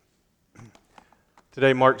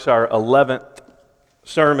Today marks our 11th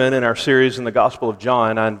sermon in our series in the Gospel of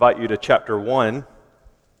John. I invite you to chapter 1.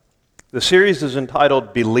 The series is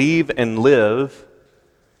entitled Believe and Live,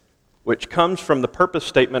 which comes from the purpose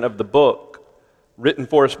statement of the book written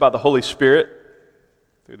for us by the Holy Spirit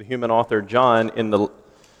through the human author John in the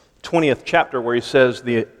 20th chapter, where he says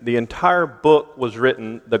the entire book was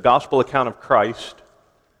written, the gospel account of Christ,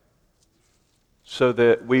 so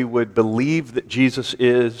that we would believe that Jesus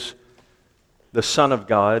is the Son of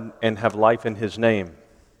God and have life in His name.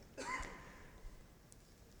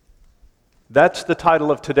 That's the title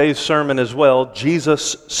of today's sermon as well,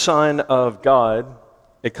 Jesus, Son of God.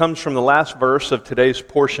 It comes from the last verse of today's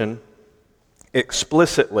portion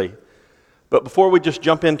explicitly. But before we just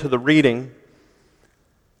jump into the reading,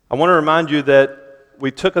 I want to remind you that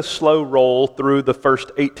we took a slow roll through the first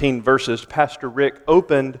 18 verses. Pastor Rick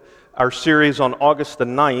opened our series on August the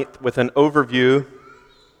 9th with an overview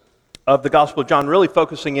of the Gospel of John, really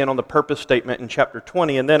focusing in on the purpose statement in chapter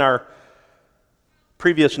 20. And then our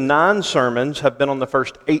previous 9 sermons have been on the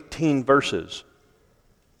first 18 verses.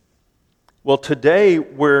 Well, today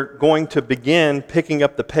we're going to begin picking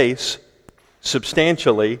up the pace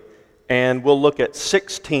substantially, and we'll look at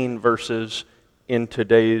 16 verses in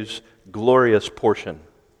today's glorious portion.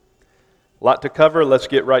 A lot to cover. Let's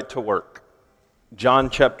get right to work. John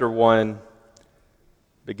chapter 1,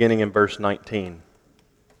 beginning in verse 19.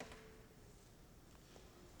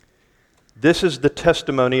 This is the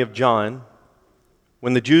testimony of John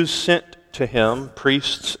when the Jews sent to him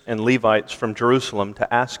priests and Levites from Jerusalem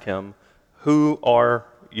to ask him, "Who are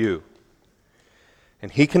you?" And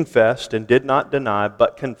he confessed and did not deny,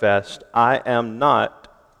 but confessed, "I am not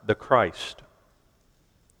the Christ."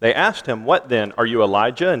 They asked him, "What then? Are you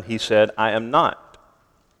Elijah?" And he said, "I am not."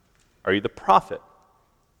 "Are you the prophet?"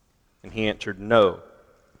 And he answered, "No."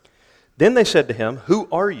 Then they said to him, "Who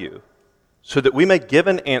are you? So that we may give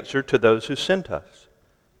an answer to those who sent us.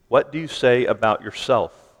 What do you say about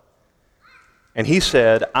yourself?" And he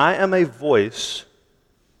said, "I am a voice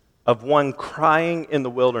of one crying in the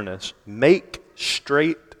wilderness, 'Make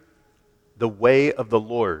straight the way of the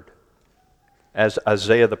Lord,' as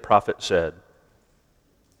Isaiah the prophet said."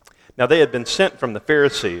 Now they had been sent from the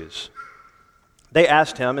Pharisees. They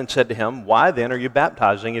asked him and said to him, "Why then are you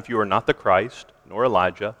baptizing if you are not the Christ, nor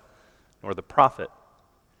Elijah, nor the prophet?"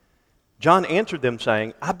 John answered them,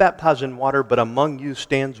 saying, "I baptize in water, but among you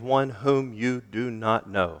stands one whom you do not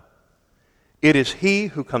know. It is he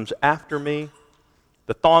who comes after me,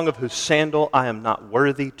 the thong of whose sandal I am not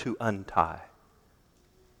worthy to untie."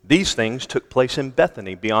 These things took place in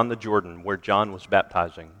Bethany beyond the Jordan, where John was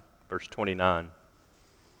baptizing. Verse 29.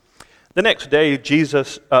 The next day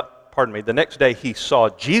he saw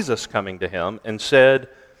Jesus coming to him and said,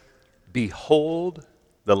 "Behold,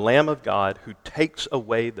 the Lamb of God who takes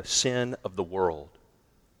away the sin of the world.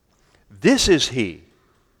 This is he,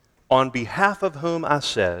 on behalf of whom I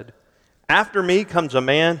said, 'After me comes a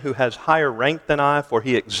man who has higher rank than I, for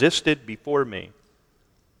he existed before me.'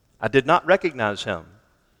 I did not recognize him,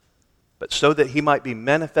 but so that he might be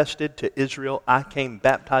manifested to Israel, I came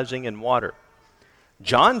baptizing in water.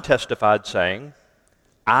 John testified, saying,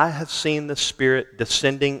 'I have seen the Spirit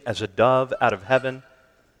descending as a dove out of heaven,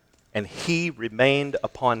 and he remained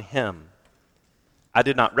upon him. I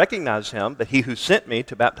did not recognize him, but he who sent me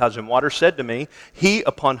to baptize in water said to me, He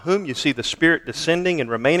upon whom you see the Spirit descending and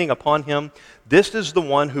remaining upon him, this is the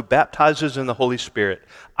one who baptizes in the Holy Spirit.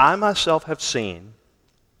 I myself have seen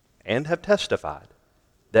and have testified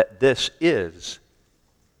that this is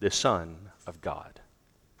the Son of God.'"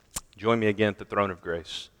 Join me again at the throne of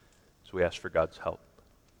grace as we ask for God's help.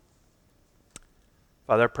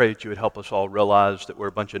 Father, I pray that you would help us all realize that we're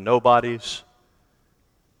a bunch of nobodies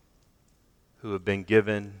who have been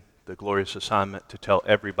given the glorious assignment to tell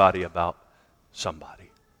everybody about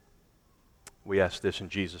somebody. We ask this in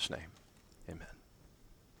Jesus' name. Amen.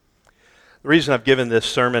 The reason I've given this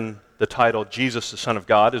sermon the title, Jesus, the Son of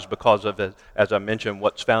God, is because of, as I mentioned,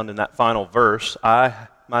 what's found in that final verse. "I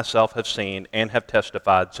myself have seen and have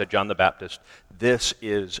testified," said John the Baptist, "this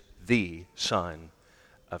is the Son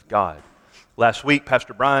of God." Last week,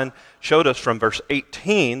 Pastor Brian showed us from verse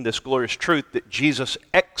 18 this glorious truth that Jesus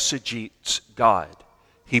exegetes God.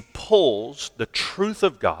 He pulls the truth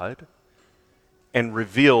of God and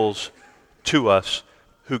reveals to us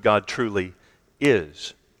who God truly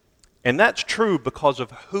is. And that's true because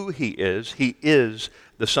of who He is. He is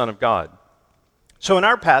the Son of God. So in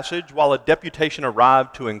our passage, while a deputation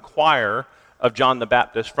arrived to inquire of John the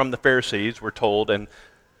Baptist from the Pharisees, we're told, and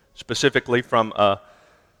specifically from a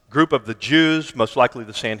group of the Jews, most likely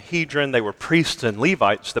the Sanhedrin, they were priests and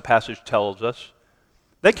Levites, the passage tells us.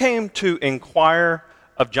 They came to inquire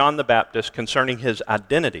of John the Baptist concerning his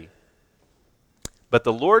identity. But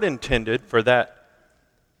the Lord intended for that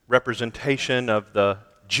representation of the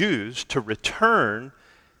Jews to return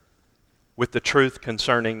with the truth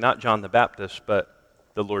concerning not John the Baptist, but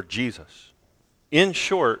the Lord Jesus. In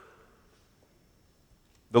short,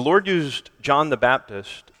 the Lord used John the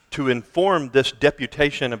Baptist to inform this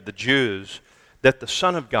deputation of the Jews that the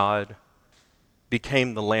Son of God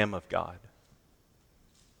became the Lamb of God.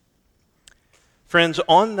 Friends,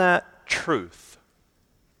 on that truth,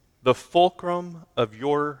 the fulcrum of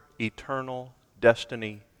your eternal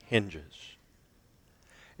destiny hinges.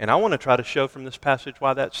 And I want to try to show from this passage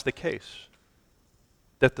why that's the case.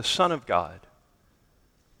 That the Son of God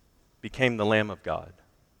became the Lamb of God.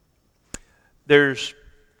 There's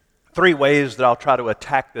 3 ways that I'll try to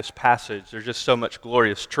attack this passage. There's just so much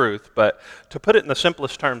glorious truth. But to put it in the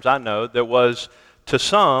simplest terms I know, there was to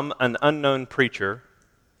some an unknown preacher,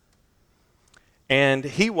 and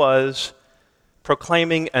he was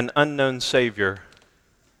proclaiming an unknown Savior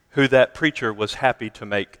who that preacher was happy to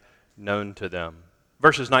make known to them.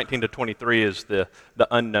 Verses 19 to 23 is the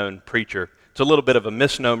unknown preacher. It's a little bit of a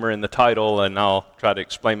misnomer in the title, and I'll try to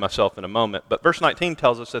explain myself in a moment. But verse 19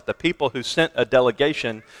 tells us that the people who sent a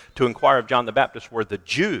delegation to inquire of John the Baptist were the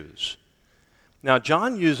Jews. Now,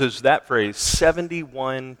 John uses that phrase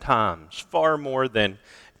 71 times, far more than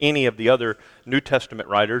any of the other New Testament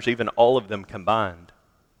writers, even all of them combined.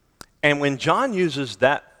 And when John uses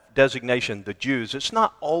that designation, the Jews, it's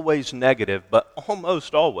not always negative, but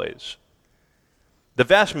almost always. The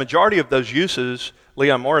vast majority of those uses,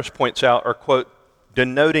 Leon Morris points out, are, quote,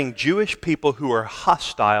 denoting Jewish people who are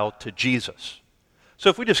hostile to Jesus. So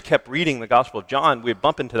if we just kept reading the Gospel of John, we'd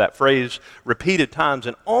bump into that phrase repeated times,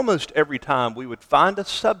 and almost every time we would find a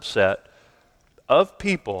subset of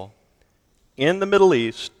people in the Middle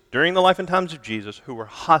East during the life and times of Jesus who were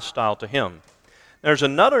hostile to him. There's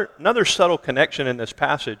another subtle connection in this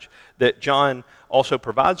passage that John also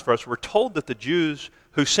provides for us. We're told that the Jews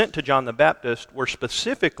who sent to John the Baptist were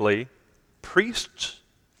specifically priests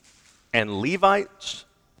and Levites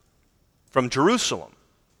from Jerusalem.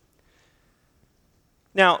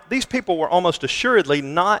 Now, these people were almost assuredly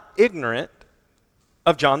not ignorant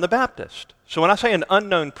of John the Baptist. So when I say an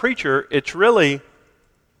unknown preacher, it's really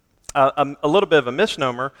a little bit of a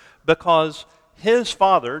misnomer, because his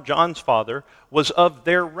father, John's father, was of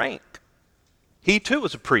their rank. He too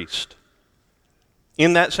was a priest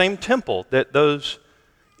in that same temple that those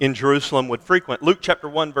in Jerusalem would frequent. Luke chapter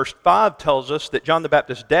 1 verse 5 tells us that John the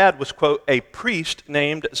Baptist's dad was, quote, a priest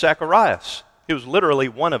named Zacharias. He was literally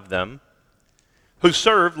one of them who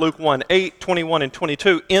served, Luke 1:8, 21, and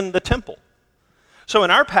 22, in the temple. So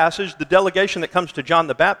in our passage, the delegation that comes to John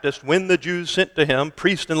the Baptist, when the Jews sent to him,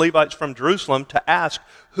 priests and Levites from Jerusalem, to ask,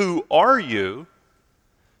 who are you?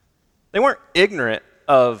 They weren't ignorant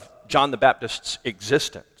of John the Baptist's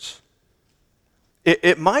existence.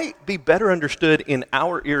 It might be better understood in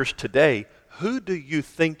our ears today, who do you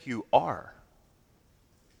think you are?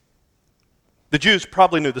 The Jews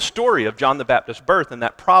probably knew the story of John the Baptist's birth, and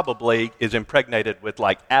that probably is impregnated with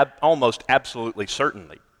almost absolutely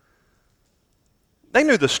certainty. They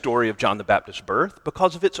knew the story of John the Baptist's birth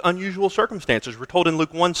because of its unusual circumstances. We're told in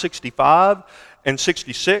Luke 1:65 and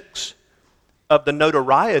 66 of the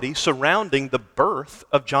notoriety surrounding the birth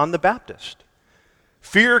of John the Baptist.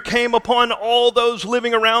 Fear came upon all those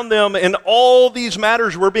living around them, and all these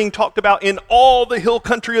matters were being talked about in all the hill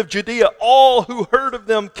country of Judea. All who heard of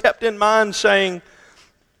them kept in mind, saying,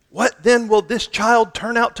 what then will this child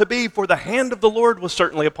turn out to be? For the hand of the Lord was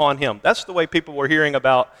certainly upon him. That's the way people were hearing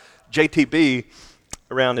about JTB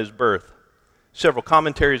around his birth. Several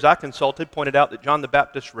commentaries I consulted pointed out that John the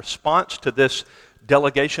Baptist's response to this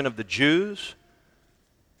delegation of the Jews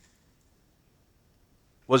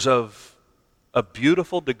was of a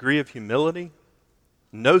beautiful degree of humility,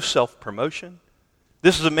 no self-promotion.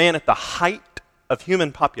 This is a man at the height of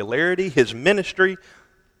human popularity. His ministry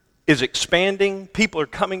is expanding. People are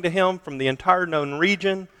coming to him from the entire known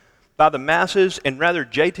region by the masses, and rather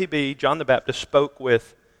JTB, John the Baptist, spoke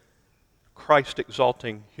with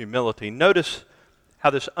Christ-exalting humility. Notice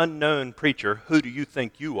how this unknown preacher, who do you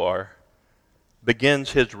think you are,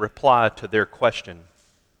 begins his reply to their question.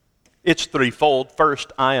 It's threefold.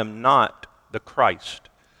 First, I am not the Christ.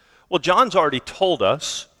 Well, John's already told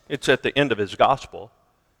us, it's at the end of his gospel,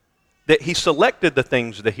 that he selected the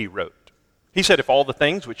things that he wrote. He said if all the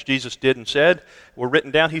things which Jesus did and said were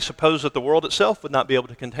written down, he supposed that the world itself would not be able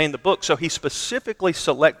to contain the book. So he specifically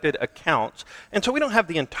selected accounts. And so we don't have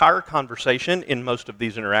the entire conversation in most of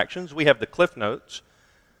these interactions. We have the cliff notes.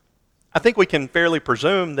 I think we can fairly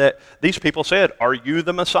presume that these people said, are you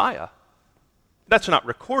the Messiah? That's not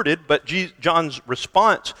recorded, but John's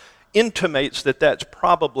response intimates that that's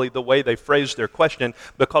probably the way they phrased their question,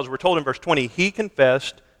 because we're told in verse 20, he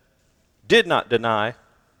confessed, did not deny,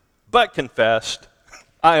 but confessed,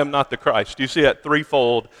 I am not the Christ. Do you see that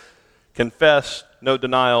threefold confess, no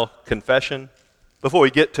denial, confession? Before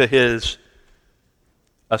we get to his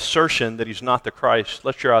assertion that he's not the Christ,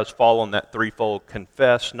 let your eyes fall on that threefold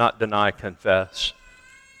confess, not deny, confess.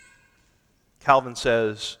 Calvin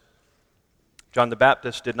says, John the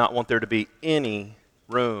Baptist did not want there to be any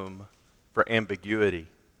room for ambiguity.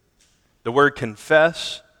 The word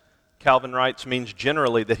confess, Calvin writes, means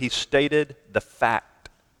generally that he stated the fact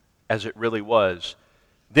as it really was,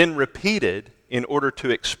 then repeated in order to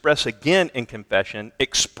express again in confession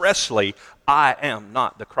expressly, I am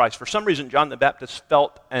not the Christ. For some reason, John the Baptist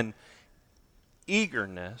felt an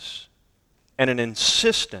eagerness and an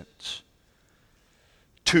insistence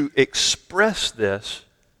to express this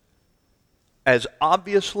as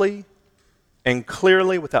obviously and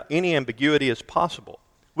clearly without any ambiguity as possible.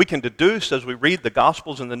 We can deduce as we read the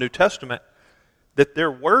Gospels in the New Testament that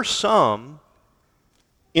there were some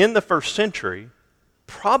in the first century,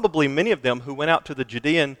 probably many of them who went out to the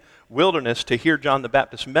Judean wilderness to hear John the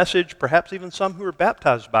Baptist's message, perhaps even some who were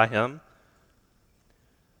baptized by him,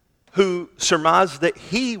 who surmised that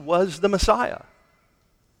he was the Messiah.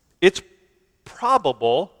 It's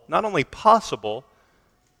probable, not only possible,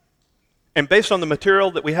 and based on the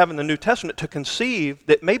material that we have in the New Testament, to conceive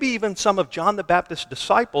that maybe even some of John the Baptist's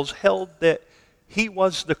disciples held that he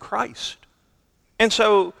was the Christ. And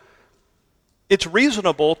so it's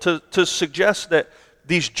reasonable to suggest that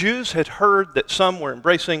these Jews had heard that some were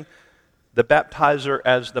embracing the baptizer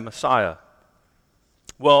as the Messiah.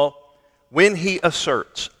 Well, when he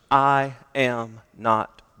asserts, I am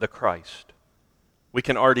not the Christ, we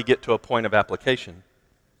can already get to a point of application.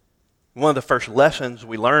 One of the first lessons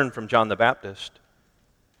we learn from John the Baptist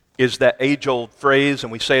is that age-old phrase,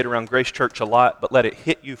 and we say it around Grace Church a lot, but let it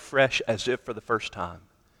hit you fresh as if for the first time.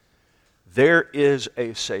 There is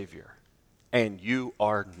a Savior, and you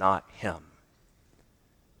are not him.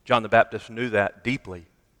 John the Baptist knew that deeply.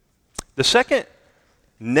 The second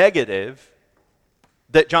negative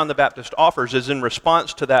that John the Baptist offers is in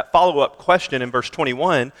response to that follow-up question in verse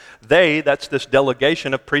 21. They, that's this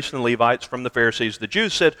delegation of priests and Levites from the Pharisees, the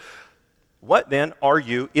Jews, said, what then are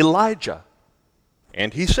you, Elijah?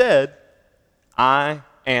 And he said, I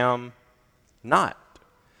am not.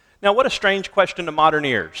 Now, what a strange question to modern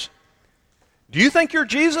ears. Do you think you're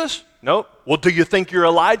Jesus? Nope. Well, do you think you're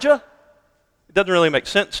Elijah? It doesn't really make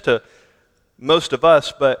sense to most of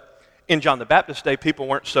us, but in John the Baptist's day, people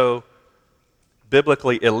weren't so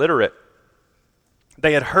biblically illiterate.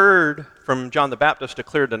 They had heard from John the Baptist a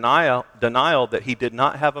clear denial that he did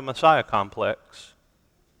not have a Messiah complex.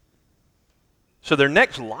 So their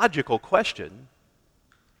next logical question,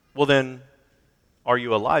 well then, are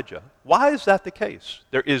you Elijah? Why is that the case?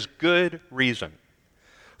 There is good reason.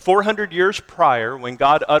 400 years prior, when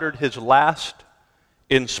God uttered his last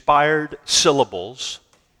inspired syllables,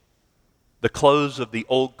 the close of the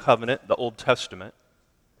Old Covenant, the Old Testament,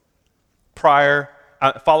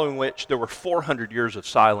 following which there were 400 years of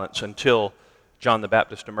silence until John the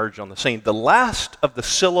Baptist emerged on the scene. The last of the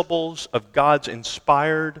syllables of God's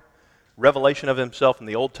inspired revelation of himself in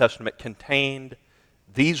the Old Testament contained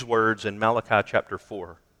these words in Malachi chapter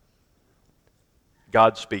 4.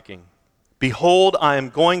 God speaking, behold, I am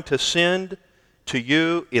going to send to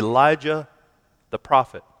you Elijah the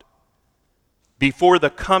prophet before the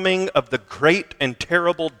coming of the great and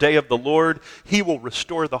terrible day of the Lord. He will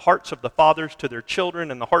restore the hearts of the fathers to their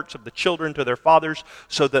children and the hearts of the children to their fathers,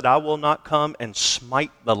 so that I will not come and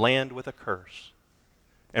smite the land with a curse.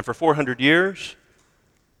 And for 400 years,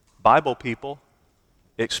 Bible people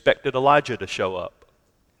expected Elijah to show up.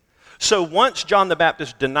 So once John the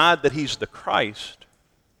Baptist denied that he's the Christ,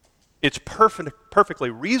 it's perfectly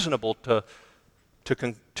reasonable to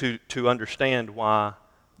understand why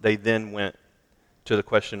they then went to the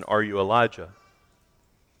question, are you Elijah?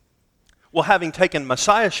 Well, having taken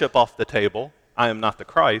Messiahship off the table, I am not the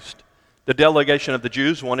Christ, the delegation of the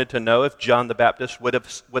Jews wanted to know if John the Baptist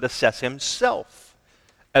would assess himself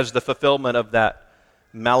as the fulfillment of that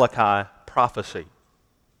Malachi prophecy.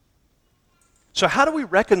 So how do we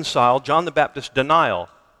reconcile John the Baptist's denial?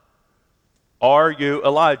 Are you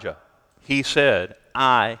Elijah? He said,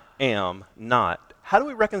 I am not. How do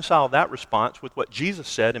we reconcile that response with what Jesus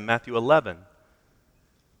said in Matthew 11?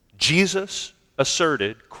 Jesus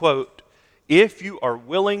asserted, quote, if you are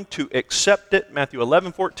willing to accept it, Matthew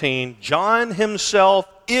 11:14, John himself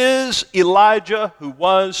is Elijah who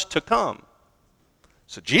was to come.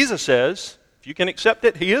 So Jesus says, if you can accept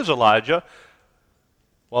it, he is Elijah.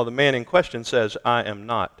 while the man in question says, I am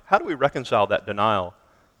not. How do we reconcile that denial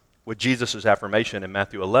with Jesus' affirmation in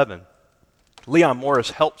Matthew 11? Leon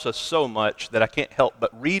Morris helps us so much that I can't help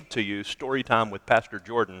but read to you Story Time with Pastor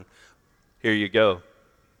Jordan. Here you go.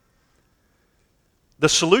 The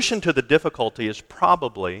solution to the difficulty is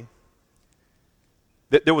probably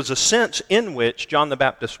that there was a sense in which John the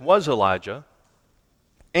Baptist was Elijah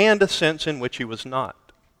and a sense in which he was not.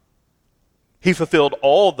 He fulfilled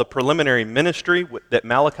all the preliminary ministry that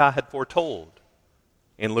Malachi had foretold.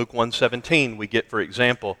 In Luke 1:17, we get, for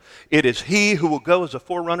example, it is he who will go as a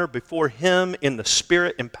forerunner before him in the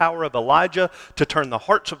spirit and power of Elijah to turn the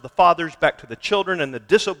hearts of the fathers back to the children and the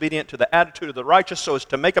disobedient to the attitude of the righteous so as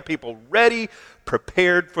to make a people ready,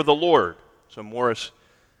 prepared for the Lord. So Morris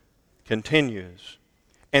continues.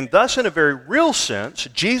 And thus, in a very real sense,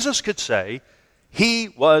 Jesus could say he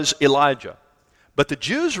was Elijah. But the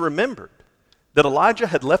Jews remembered that Elijah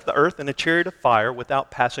had left the earth in a chariot of fire without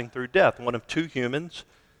passing through death. One of two humans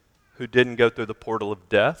who didn't go through the portal of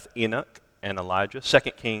death, Enoch and Elijah. 2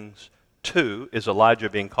 Kings 2 is Elijah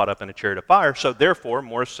being caught up in a chariot of fire. So therefore,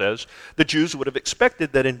 Morris says, the Jews would have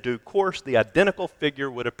expected that in due course the identical figure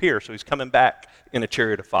would appear. So he's coming back in a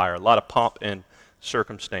chariot of fire. A lot of pomp and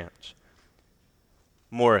circumstance.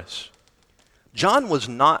 Morris, John was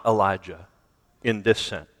not Elijah in this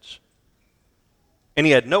sense. And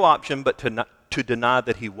he had no option but to deny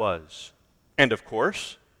that he was. And of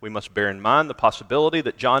course, we must bear in mind the possibility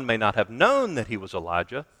that John may not have known that he was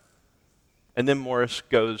Elijah. And then Morris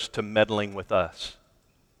goes to meddling with us.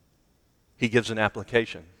 He gives an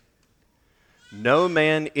application. No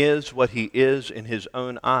man is what he is in his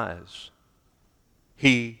own eyes.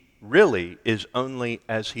 He really is only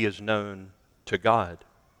as he is known to God.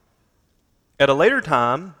 At a later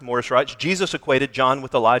time, Morris writes, Jesus equated John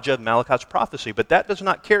with Elijah of Malachi's prophecy, but that does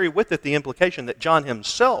not carry with it the implication that John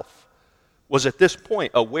himself was at this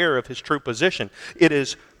point aware of his true position. It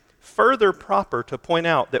is further proper to point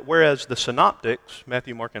out that whereas the synoptics,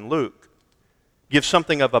 Matthew, Mark, and Luke, give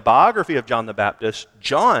something of a biography of John the Baptist,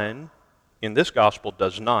 John, in this gospel,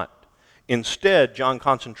 does not. Instead, John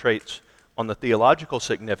concentrates on the theological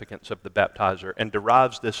significance of the baptizer and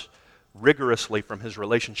derives this rigorously from his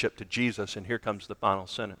relationship to Jesus, and here comes the final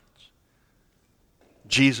sentence.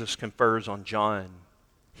 Jesus confers on John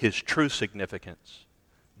his true significance.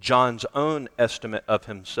 John's own estimate of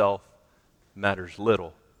himself matters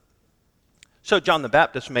little. So John the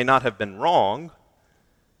Baptist may not have been wrong,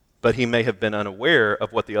 but he may have been unaware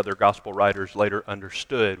of what the other gospel writers later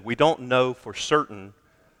understood. We don't know for certain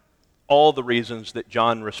all the reasons that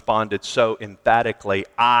John responded so emphatically,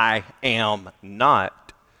 I am not.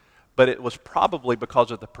 But it was probably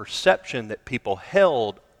because of the perception that people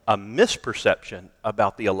held a misperception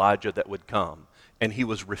about the Elijah that would come. And he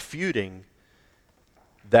was refuting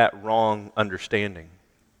that wrong understanding.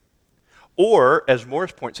 Or, as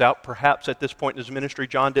Morris points out, perhaps at this point in his ministry,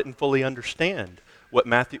 John didn't fully understand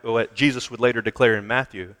what Jesus would later declare in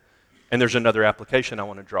Matthew. And there's another application I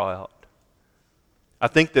want to draw out. I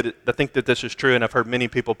think that this is true, and I've heard many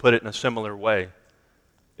people put it in a similar way.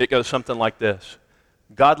 It goes something like this.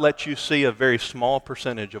 God lets you see a very small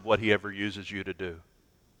percentage of what he ever uses you to do.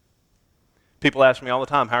 People ask me all the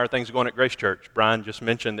time, how are things going at Grace Church? Brian just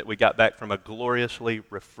mentioned that we got back from a gloriously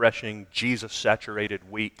refreshing,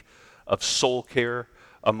 Jesus-saturated week of soul care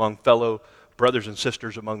among fellow brothers and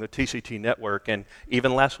sisters among the TCT network. And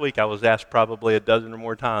even last week I was asked probably a dozen or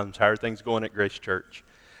more times, how are things going at Grace Church?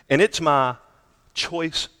 And it's my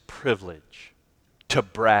choice privilege to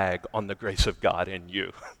brag on the grace of God in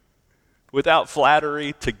you. Without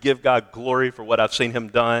flattery, to give God glory for what I've seen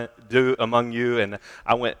him do among you. And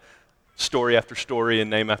I went story after story and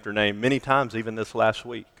name after name, many times even this last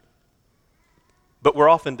week. But we're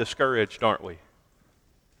often discouraged, aren't we?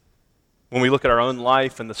 When we look at our own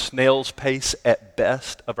life and the snail's pace at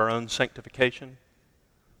best of our own sanctification,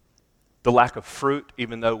 the lack of fruit,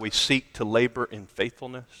 even though we seek to labor in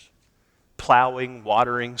faithfulness, plowing,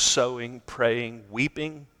 watering, sowing, praying,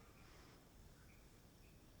 weeping,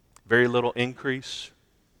 very little increase.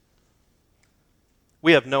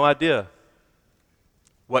 We have no idea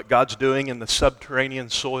what God's doing in the subterranean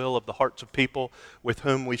soil of the hearts of people with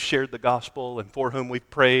whom we've shared the gospel and for whom we've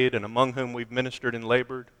prayed and among whom we've ministered and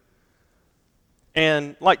labored.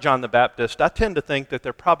 And like John the Baptist, I tend to think that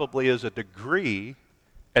there probably is a degree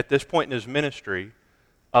at this point in his ministry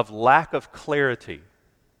of lack of clarity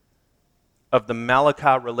of the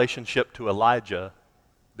Malachi relationship to Elijah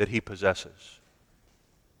that he possesses.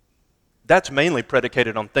 that's mainly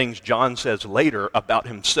predicated on things John says later about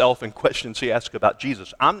himself and questions he asks about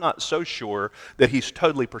Jesus. I'm not so sure that he's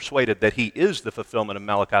totally persuaded that he is the fulfillment of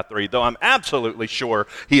Malachi 3, though I'm absolutely sure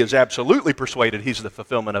he is absolutely persuaded he's the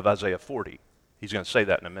fulfillment of Isaiah 40. He's going to say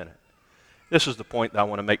that in a minute. This is the point that I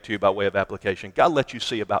want to make to you by way of application. God lets you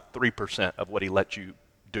see about 3% of what he lets you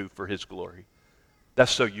do for his glory.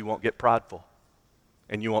 That's so you won't get prideful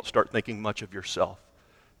and you won't start thinking much of yourself.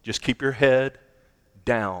 Just keep your head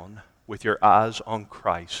down with your eyes on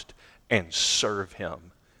Christ and serve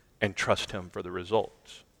him and trust him for the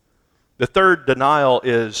results. The third denial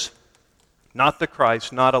is not the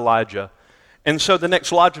Christ, not Elijah. And so the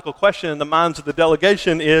next logical question in the minds of the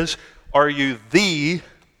delegation is, are you the,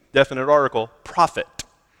 definite article, prophet?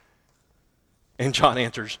 And John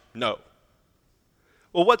answers, no.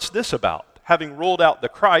 Well, what's this about? Having ruled out the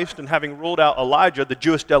Christ and having ruled out Elijah, the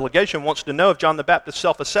Jewish delegation wants to know if John the Baptist's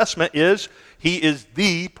self-assessment is he is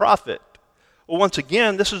the prophet. Well, once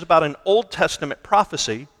again, this is about an Old Testament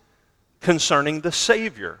prophecy concerning the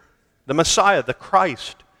Savior, the Messiah, the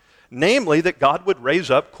Christ. Namely, that God would raise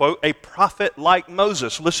up, quote, a prophet like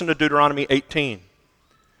Moses. Listen to Deuteronomy 18.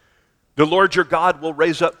 The Lord your God will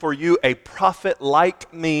raise up for you a prophet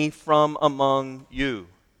like me from among you.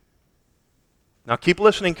 Now keep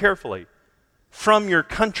listening carefully. From your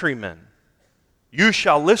countrymen, you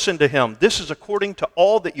shall listen to him. This is according to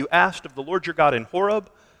all that you asked of the Lord your God in Horeb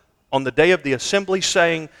on the day of the assembly,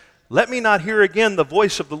 saying, let me not hear again the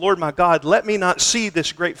voice of the Lord my God. Let me not see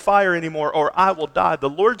this great fire anymore, or I will die. The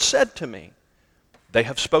Lord said to me, they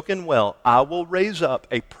have spoken well. I will raise up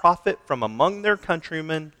a prophet from among their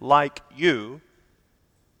countrymen like you,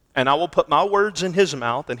 and I will put my words in his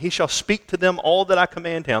mouth, and he shall speak to them all that I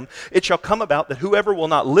command him. It shall come about that whoever will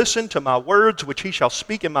not listen to my words, which he shall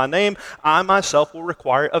speak in my name, I myself will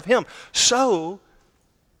require of him. So,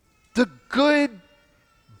 the good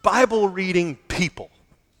Bible-reading people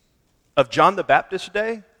of John the Baptist's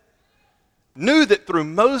day knew that through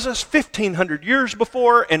Moses 1,500 years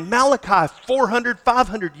before and Malachi 400,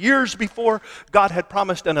 500 years before, God had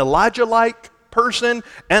promised an Elijah-like person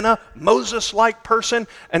and a Moses-like person.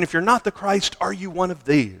 And if you're not the Christ, are you one of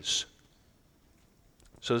these?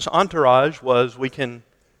 So this entourage was, we can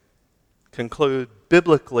conclude,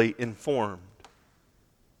 biblically informed.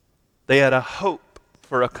 They had a hope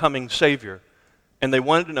for a coming Savior. And they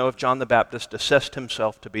wanted to know if John the Baptist assessed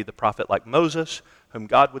himself to be the prophet like Moses, whom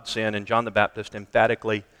God would send. And John the Baptist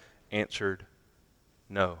emphatically answered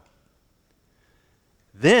no.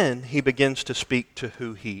 Then he begins to speak to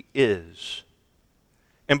who he is.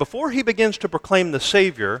 And before he begins to proclaim the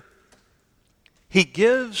Savior, he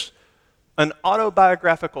gives an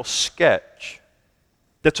autobiographical sketch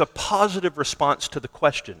that's a positive response to the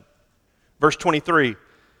question. Verse 23,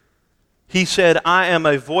 he said, I am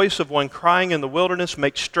a voice of one crying in the wilderness,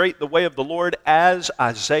 make straight the way of the Lord, as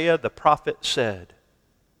Isaiah the prophet said.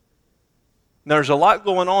 Now, there's a lot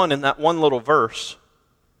going on in that one little verse.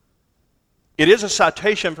 It is a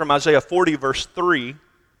citation from Isaiah 40, verse 3.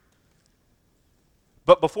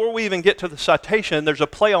 But before we even get to the citation, there's a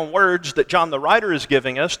play on words that John the writer is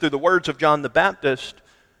giving us through the words of John the Baptist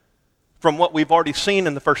from what we've already seen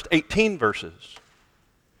in the first 18 verses.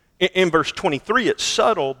 In verse 23, it's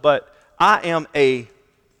subtle, but I am a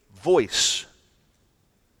voice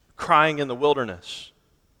crying in the wilderness.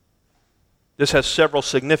 This has several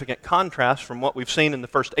significant contrasts from what we've seen in the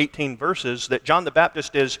first 18 verses, that John the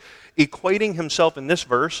Baptist is equating himself in this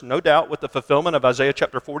verse, no doubt, with the fulfillment of Isaiah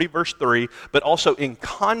chapter 40, verse 3, but also in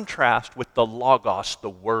contrast with the Logos, the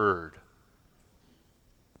Word.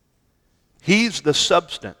 He's the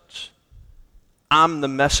substance. I'm the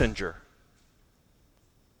messenger.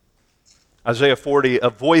 Isaiah 40,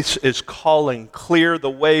 a voice is calling, clear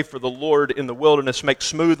the way for the Lord in the wilderness, make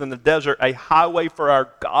smooth in the desert a highway for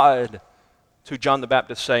our God. To John the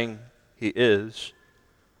Baptist saying he is.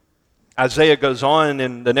 Isaiah goes on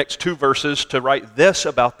in the next two verses to write this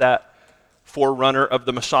about that forerunner of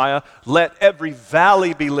the Messiah. Let every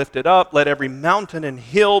valley be lifted up. Let every mountain and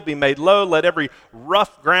hill be made low. Let every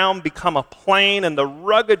rough ground become a plain and the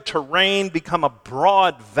rugged terrain become a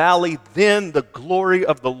broad valley. Then the glory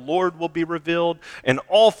of the Lord will be revealed and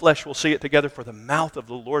all flesh will see it together, for the mouth of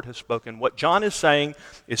the Lord has spoken. What John is saying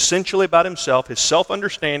essentially about himself, his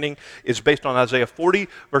self-understanding, is based on Isaiah 40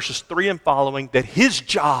 verses 3 and following, that his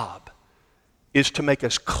job is to make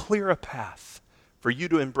as clear a path for you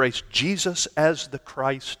to embrace Jesus as the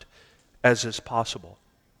Christ as is possible.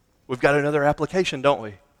 We've got another application, don't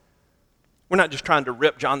we? We're not just trying to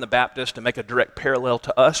rip John the Baptist and make a direct parallel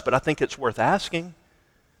to us, but I think it's worth asking,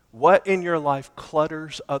 what in your life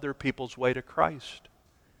clutters other people's way to Christ?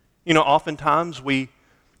 You know, oftentimes we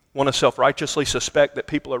Want to self-righteously suspect that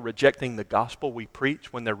people are rejecting the gospel we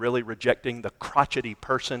preach when they're really rejecting the crotchety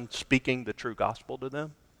person speaking the true gospel to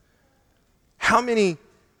them? How many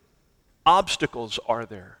obstacles are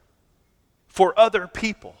there for other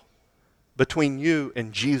people between you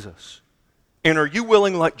and Jesus? And are you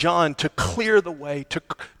willing, like John, to clear the way, to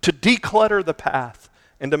declutter the path,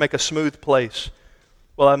 and to make a smooth place?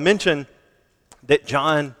 Well, I mentioned that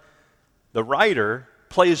John, the writer,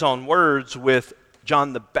 plays on words with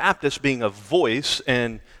John the Baptist being a voice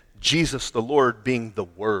and Jesus the Lord being the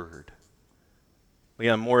Word.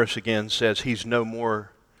 Leon Morris again says he's no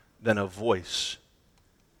more than a voice.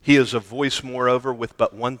 He is a voice, moreover, with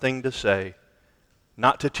but one thing to say,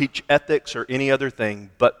 not to teach ethics or any other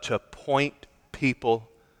thing, but to point people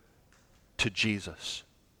to Jesus.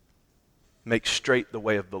 Make straight the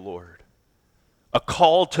way of the Lord. A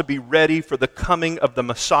call to be ready for the coming of the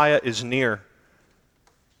Messiah is near.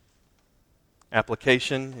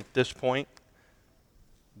 Application at this point.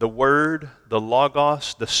 The Word, the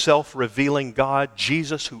Logos, the self-revealing God,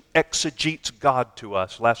 Jesus who exegetes God to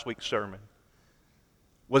us, last week's sermon,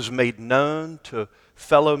 was made known to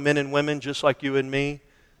fellow men and women just like you and me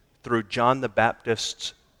through John the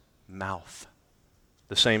Baptist's mouth.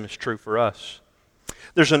 The same is true for us.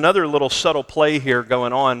 There's another little subtle play here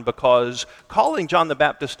going on, because calling John the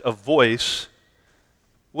Baptist a voice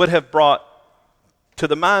would have brought to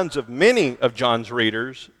the minds of many of John's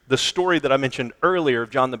readers the story that I mentioned earlier of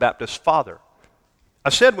John the Baptist's father. I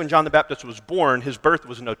said when John the Baptist was born, his birth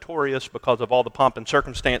was notorious because of all the pomp and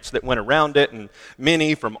circumstance that went around it, and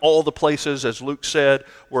many from all the places, as Luke said,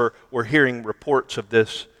 were hearing reports of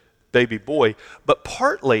this baby boy. But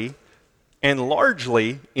partly, and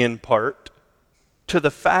largely in part, to the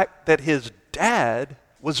fact that his dad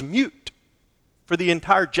was mute for the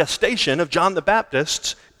entire gestation of John the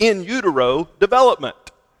Baptist's in utero development.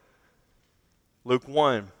 Luke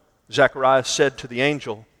 1, Zacharias said to the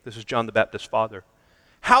angel, this is John the Baptist's father,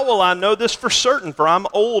 "How will I know this for certain? For I'm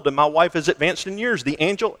old and my wife is advanced in years." The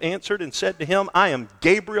angel answered and said to him, "I am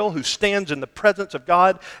Gabriel, who stands in the presence of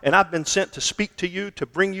God, and I've been sent to speak to you, to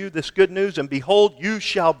bring you this good news. And behold, you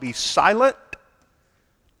shall be silent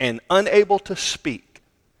and unable to speak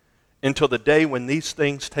until the day when these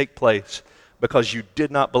things take place, because you did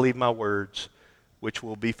not believe my words, which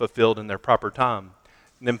will be fulfilled in their proper time."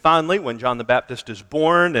 And then finally, when John the Baptist is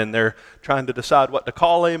born and they're trying to decide what to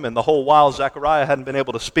call him, and the whole while Zechariah hadn't been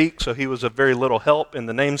able to speak, so he was of very little help in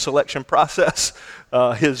the name selection process,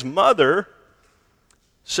 his mother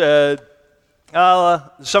said,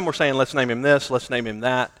 some were saying, let's name him this, let's name him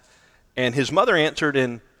that. And his mother answered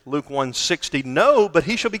in Luke 1:60, "No, but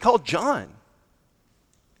he shall be called John."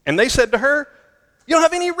 And they said to her, "You don't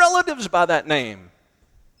have any relatives by that name.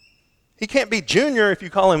 He can't be Junior if you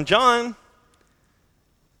call him John."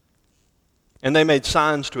 And they made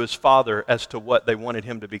signs to his father as to what they wanted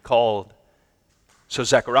him to be called. So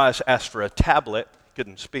Zacharias asked for a tablet. He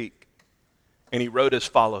couldn't speak. And he wrote as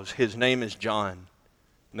follows, "His name is John."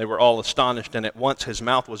 And they were all astonished, and at once his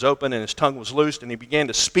mouth was open and his tongue was loosed, and he began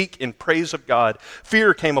to speak in praise of God.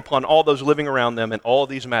 Fear came upon all those living around them, and all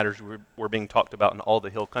these matters were being talked about in all the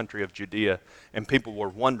hill country of Judea. And people were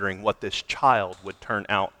wondering what this child would turn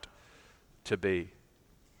out to be.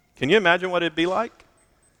 Can you imagine what it'd be like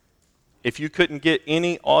if you couldn't get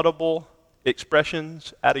any audible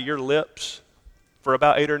expressions out of your lips for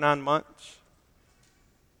about 8 or 9 months?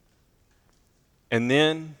 And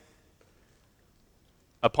then,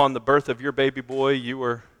 upon the birth of your baby boy, you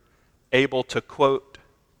were able to quote,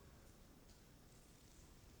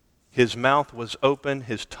 "His mouth was open,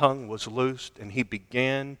 his tongue was loosed, and he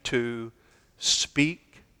began to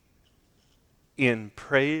speak in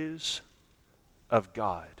praise of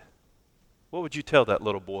God." What would you tell that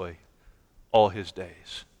little boy all his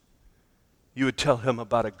days? You would tell him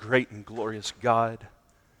about a great and glorious God.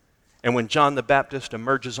 And when John the Baptist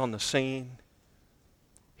emerges on the scene,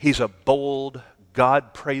 he's a bold,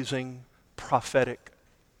 God-praising, prophetic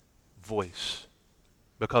voice,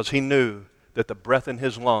 because he knew that the breath in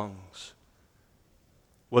his lungs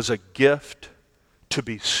was a gift to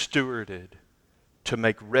be stewarded to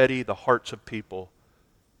make ready the hearts of people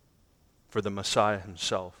for the Messiah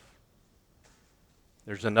himself.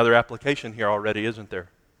 There's another application here already, isn't there?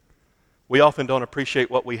 We often don't appreciate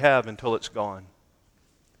what we have until it's gone.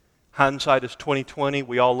 Hindsight is 20/20.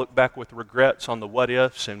 We all look back with regrets on the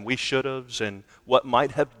what-ifs and we should-haves and what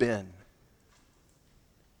might have been.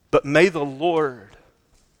 But may the Lord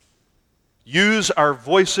use our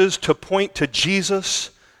voices to point to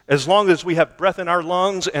Jesus as long as we have breath in our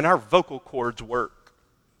lungs and our vocal cords work.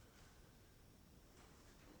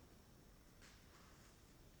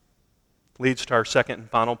 Leads to our second and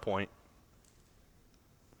final point.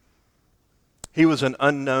 He was an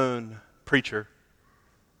unknown preacher.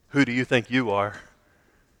 Who do you think you are?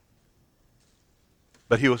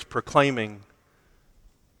 But he was proclaiming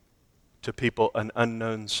to people an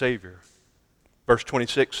unknown Savior. Verse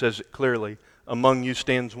 26 says it clearly, among you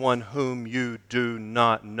stands one whom you do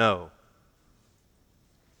not know.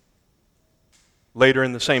 Later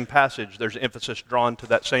in the same passage, there's emphasis drawn to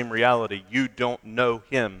that same reality. You don't know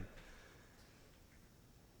him.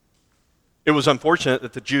 It was unfortunate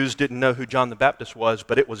that the Jews didn't know who John the Baptist was,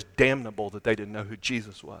 but it was damnable that they didn't know who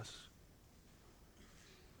Jesus was.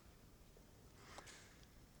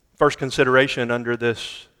 First consideration under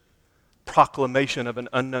this proclamation of an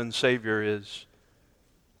unknown Savior is,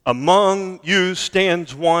 among you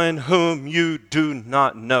stands one whom you do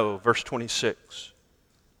not know. Verse 26.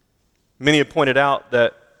 Many have pointed out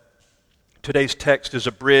that today's text is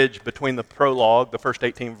a bridge between the prologue, the first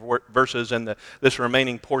 18 verses, and this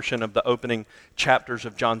remaining portion of the opening chapters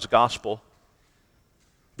of John's Gospel.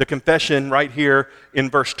 The confession right here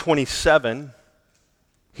in verse 27,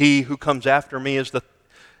 he who comes after me is the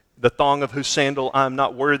thong of whose sandal I am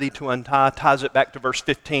not worthy to untie, ties it back to verse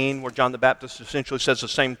 15, where John the Baptist essentially says the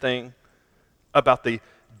same thing about the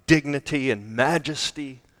dignity and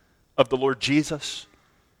majesty of the Lord Jesus.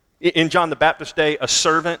 In John the Baptist's day, a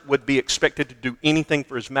servant would be expected to do anything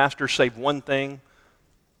for his master save one thing: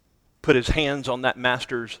 put his hands on that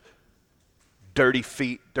master's dirty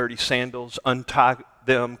feet, dirty sandals, untie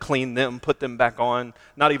them, clean them, put them back on.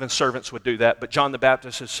 Not even servants would do that, but John the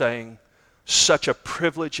Baptist is saying, such a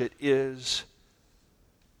privilege it is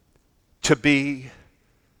to be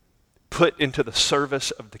put into the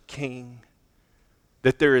service of the King,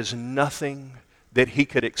 that there is nothing that he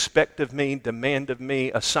could expect of me, demand of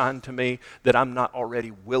me, assign to me, that I'm not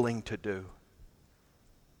already willing to do.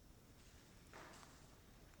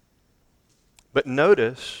 But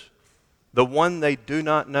notice, the one they do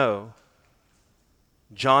not know,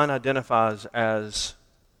 John identifies as,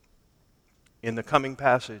 in the coming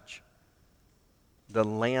passage, the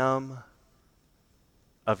Lamb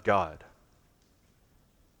of God.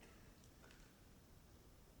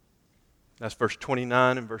 That's verse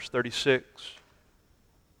 29 and verse 36.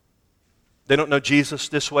 They don't know Jesus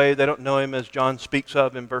this way. They don't know him as John speaks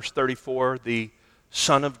of in verse 34, the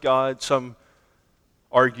Son of God. Some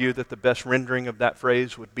argue that the best rendering of that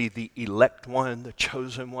phrase would be the elect one, the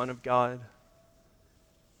chosen one of God.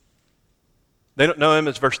 They don't know him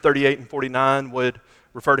as verse 38 and 49 would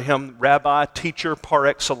refer to him, rabbi, teacher par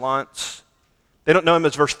excellence. They don't know him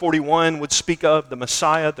as verse 41 would speak of the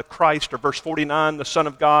Messiah, the Christ, or verse 49, the Son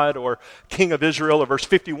of God, or King of Israel, or verse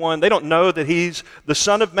 51. They don't know that he's the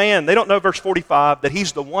Son of Man. They don't know verse 45, that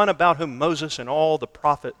he's the one about whom Moses and all the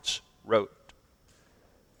prophets wrote.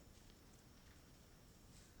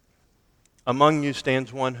 Among you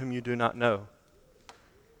stands one whom you do not know.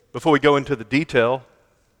 Before we go into the detail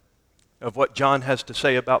of what John has to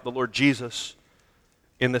say about the Lord Jesus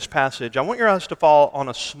in this passage, I want your eyes to fall on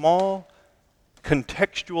a small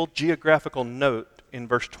contextual geographical note in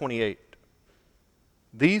verse 28.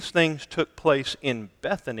 These things took place in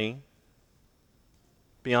Bethany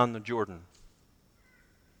beyond the Jordan.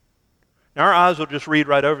 Now our eyes will just read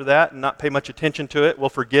right over that and not pay much attention to it. We'll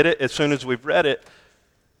forget it as soon as we've read it.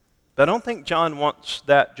 But I don't think John wants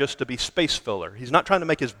that just to be space filler. He's not trying to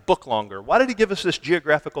make his book longer. Why did he give us this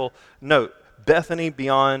geographical note? Bethany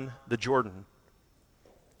beyond the Jordan.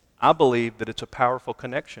 I believe that it's a powerful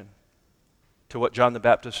connection to what John the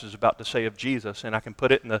Baptist is about to say of Jesus, and I can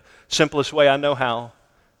put it in the simplest way I know how,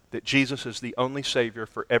 that Jesus is the only Savior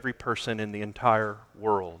for every person in the entire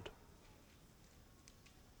world.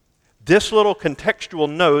 This little contextual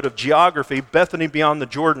note of geography, Bethany beyond the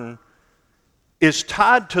Jordan, is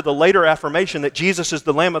tied to the later affirmation that Jesus is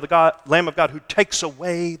the Lamb of God who takes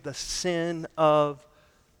away the sin of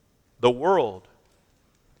the world.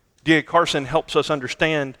 D.A. Carson helps us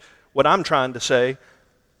understand what I'm trying to say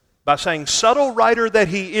by saying, subtle writer that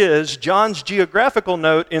he is, John's geographical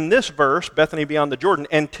note in this verse, Bethany beyond the Jordan,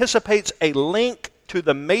 anticipates a link to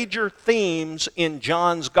the major themes in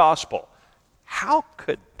John's gospel. How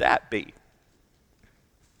could that be?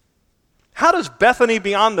 How does Bethany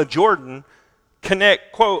beyond the Jordan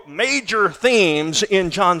connect, quote, major themes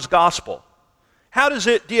in John's gospel? How does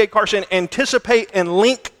it, D.A. Carson, anticipate and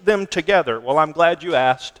link them together? Well, I'm glad you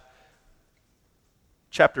asked.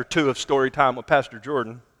 Chapter 2 of Story Time with Pastor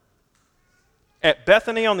Jordan. At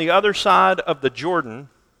Bethany on the other side of the Jordan,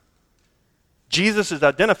 Jesus is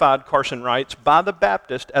identified, Carson writes, by the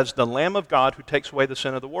Baptist as the Lamb of God who takes away the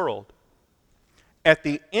sin of the world. At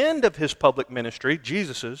the end of his public ministry,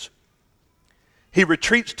 Jesus's, he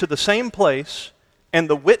retreats to the same place, and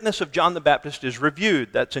the witness of John the Baptist is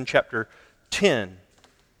reviewed. That's in chapter 10.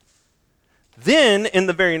 Then, in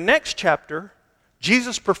the very next chapter,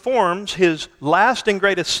 Jesus performs his last and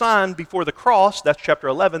greatest sign before the cross, that's chapter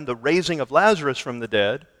 11, the raising of Lazarus from the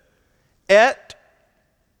dead, at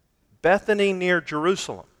Bethany near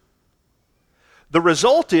Jerusalem. The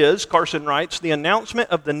result is, Carson writes, the announcement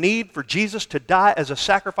of the need for Jesus to die as a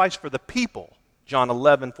sacrifice for the people, John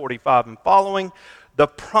 11:45 and following, the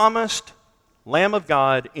promised Lamb of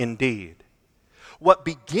God indeed. What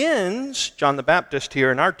begins, John the Baptist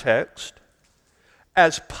here in our text,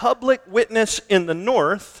 as public witness in the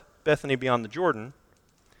north, Bethany beyond the Jordan,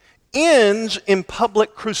 ends in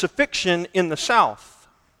public crucifixion in the south.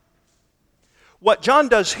 What John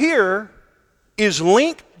does here is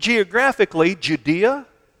link geographically Judea,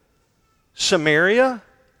 Samaria,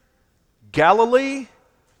 Galilee,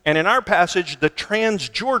 and in our passage, the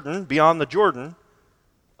Transjordan, beyond the Jordan,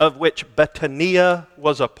 of which Bethania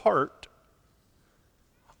was a part.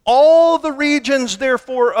 All the regions,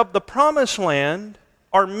 therefore, of the Promised Land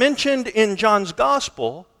are mentioned in John's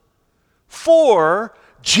Gospel, for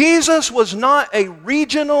Jesus was not a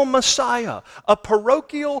regional Messiah, a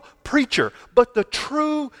parochial preacher, but the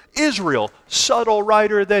true Israel. Subtle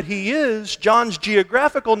writer that he is, John's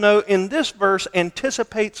geographical note in this verse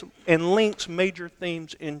anticipates and links major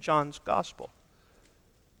themes in John's Gospel.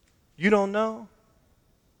 You don't know?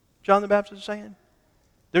 John the Baptist is saying,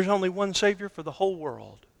 there's only one Savior for the whole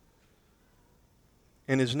world.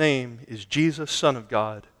 And his name is Jesus, Son of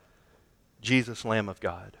God, Jesus, Lamb of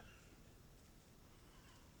God.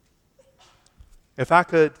 If I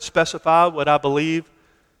could specify what I believe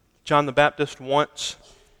John the Baptist wants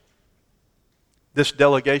this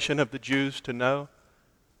delegation of the Jews to know,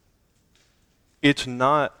 it's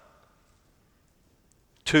not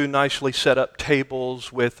two nicely set up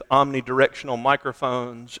tables with omnidirectional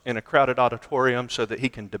microphones in a crowded auditorium so that he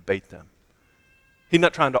can debate them. He's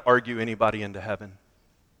not trying to argue anybody into heaven.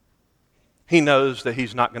 He knows that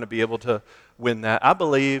he's not going to be able to win that. I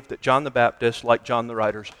believe that John the Baptist, like John the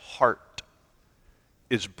writer's heart,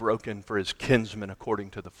 is broken for his kinsmen according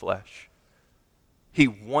to the flesh. He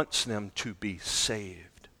wants them to be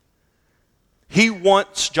saved. He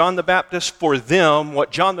wants, John the Baptist, for them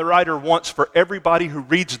what John the writer wants for everybody who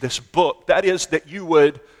reads this book. That is, that you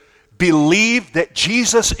would believe that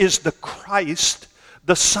Jesus is the Christ,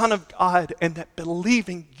 the Son of God, and that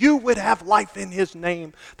believing you would have life in his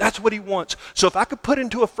name. That's what he wants. So if I could put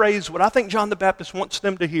into a phrase what I think John the Baptist wants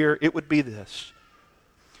them to hear, it would be this.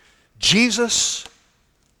 Jesus,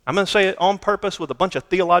 I'm going to say it on purpose with a bunch of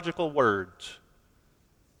theological words.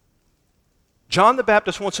 John the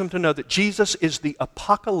Baptist wants them to know that Jesus is the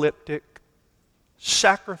apocalyptic,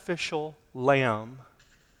 sacrificial lamb,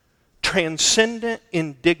 transcendent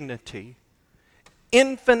in dignity,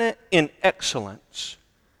 infinite in excellence,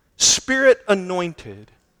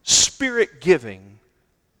 Spirit-anointed, Spirit-giving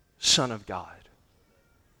Son of God.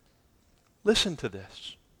 Listen to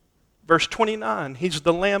this. Verse 29, he's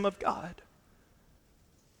the Lamb of God.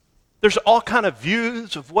 There's all kind of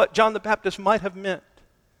views of what John the Baptist might have meant.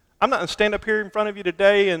 I'm not going to stand up here in front of you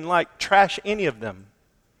today and trash any of them.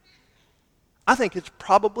 I think it's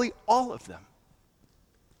probably all of them.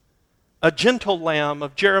 A gentle lamb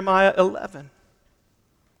of Jeremiah 11.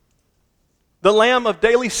 The lamb of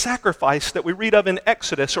daily sacrifice that we read of in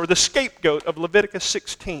Exodus, or the scapegoat of Leviticus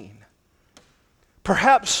 16.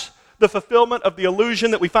 Perhaps the fulfillment of the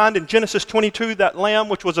allusion that we find in Genesis 22, that lamb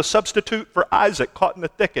which was a substitute for Isaac caught in the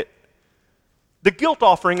thicket. The guilt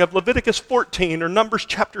offering of Leviticus 14 or Numbers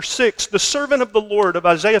chapter 6, the servant of the Lord of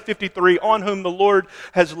Isaiah 53, on whom the Lord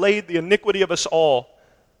has laid the iniquity of us all.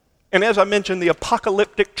 And as I mentioned, the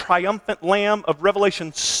apocalyptic triumphant lamb of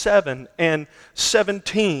Revelation 7 and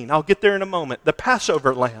 17. I'll get there in a moment. The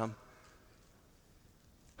Passover lamb,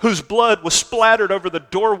 whose blood was splattered over the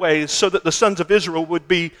doorways so that the sons of Israel would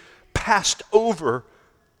be passed over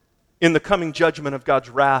in the coming judgment of God's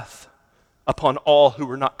wrath upon all who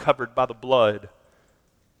were not covered by the blood.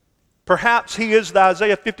 Perhaps he is the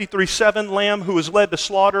Isaiah 53:7 lamb who was led to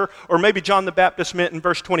slaughter, or maybe John the Baptist meant in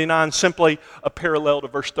verse 29 simply a parallel to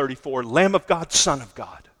verse 34, Lamb of God, Son of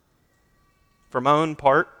God. For my own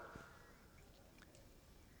part,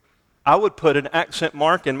 I would put an accent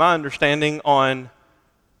mark in my understanding on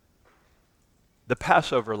the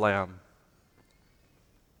Passover lamb.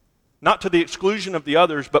 Not to the exclusion of the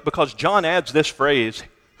others, but because John adds this phrase,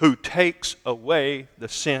 who takes away the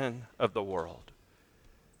sin of the world.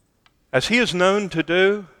 As he is known to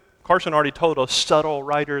do, Carson already told us, subtle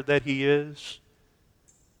writer that he is.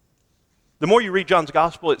 The more you read John's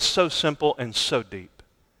gospel, it's so simple and so deep.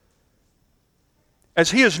 As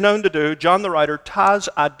he is known to do, John the writer ties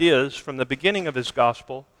ideas from the beginning of his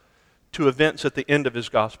gospel to events at the end of his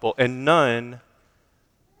gospel, and none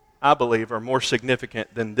I believe, are more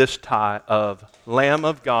significant than this tie of Lamb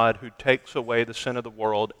of God who takes away the sin of the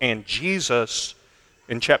world and Jesus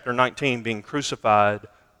in chapter 19 being crucified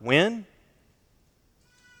when?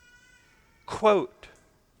 Quote,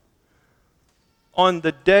 on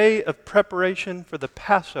the day of preparation for the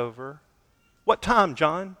Passover. What time,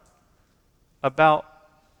 John? About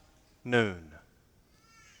noon.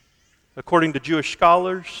 According to Jewish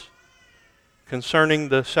scholars, concerning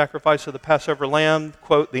the sacrifice of the Passover lamb,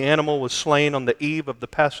 quote, the animal was slain on the eve of the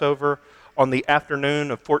Passover on the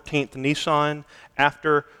afternoon of 14th Nisan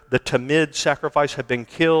after the Tamid sacrifice had been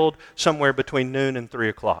killed somewhere between noon and 3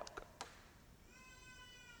 o'clock.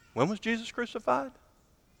 When was Jesus crucified?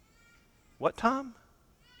 What time?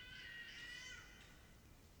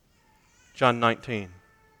 John 19.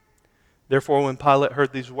 Therefore, when Pilate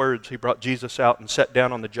heard these words, he brought Jesus out and sat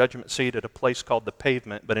down on the judgment seat at a place called the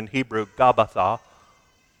Pavement, but in Hebrew, Gabbatha.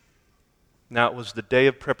 Now it was the day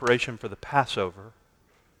of preparation for the Passover.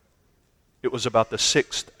 It was about the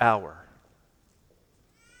 6th hour.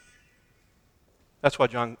 That's why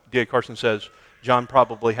D.A. Carson says John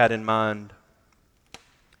probably had in mind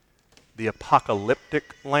the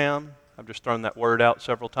apocalyptic lamb. I've just thrown that word out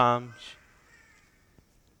several times.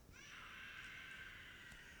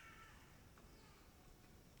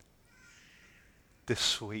 This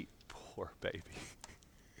sweet, poor baby.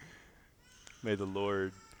 May the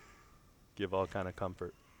Lord give all kind of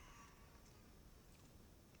comfort.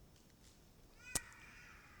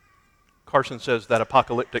 Carson says that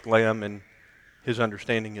apocalyptic lamb, in his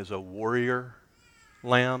understanding, is a warrior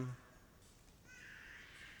lamb.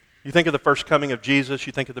 You think of the first coming of Jesus,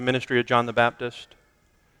 you think of the ministry of John the Baptist.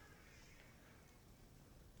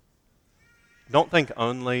 Don't think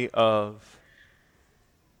only of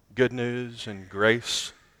good news and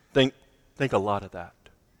grace. Think a lot of that.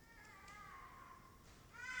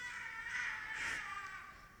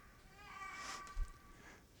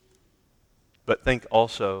 But think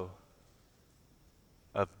also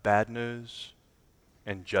of bad news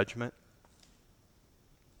and judgment.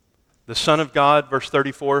 The Son of God, verse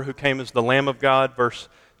 34, who came as the Lamb of God, verse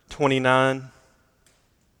 29,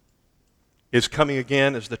 is coming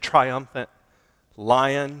again as the triumphant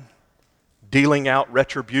Lion, dealing out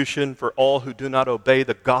retribution for all who do not obey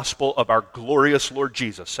the gospel of our glorious Lord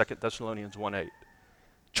Jesus, 2 Thessalonians 1:8.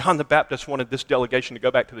 John the Baptist wanted this delegation to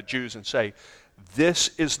go back to the Jews and say, this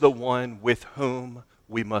is the one with whom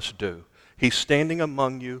we must do. He's standing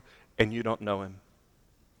among you and you don't know him.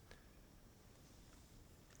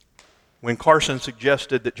 When Carson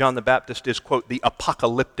suggested that John the Baptist is, quote, the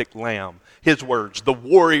apocalyptic lamb, his words, the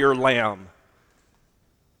warrior lamb,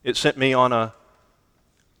 it sent me on a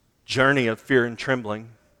journey of fear and trembling.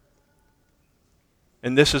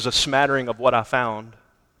 And this is a smattering of what I found.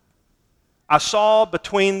 I saw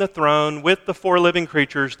between the throne with the 4 living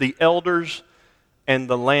creatures, the elders and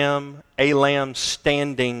the lamb, a lamb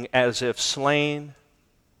standing as if slain.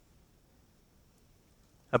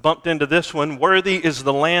 I bumped into this one. Worthy is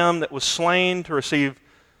the lamb that was slain to receive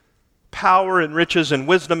power and riches and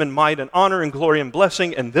wisdom and might and honor and glory and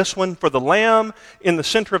blessing. And this one, for the lamb in the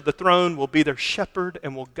center of the throne will be their shepherd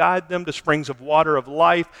and will guide them to springs of water of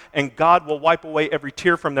life, and God will wipe away every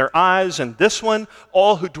tear from their eyes. And this one,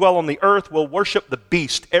 all who dwell on the earth will worship the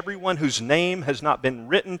beast, everyone whose name has not been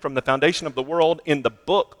written from the foundation of the world in the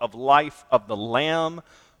book of life of the Lamb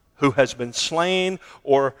who has been slain.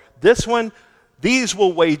 Or this one, these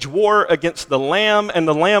will wage war against the Lamb, and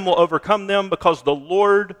the Lamb will overcome them, because the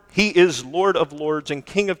Lord, He is Lord of lords and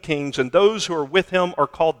King of kings, and those who are with Him are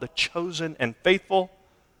called the chosen and faithful.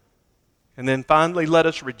 And then finally, let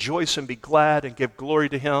us rejoice and be glad and give glory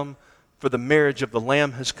to Him, for the marriage of the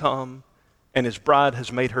Lamb has come, and His bride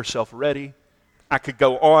has made herself ready. I could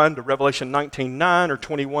go on to Revelation 19:9 or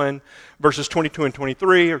 21 verses 22 and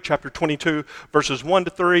 23, or chapter 22 verses 1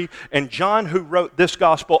 to 3. And John, who wrote this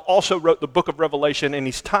gospel, also wrote the book of Revelation, and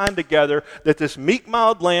he's tying together that this meek,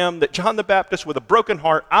 mild lamb, that John the Baptist with a broken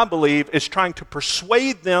heart, I believe, is trying to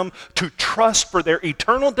persuade them to trust for their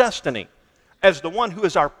eternal destiny as the one who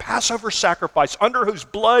is our Passover sacrifice, under whose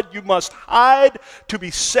blood you must hide to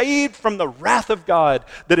be saved from the wrath of God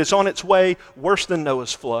that is on its way, worse than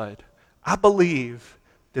Noah's flood. I believe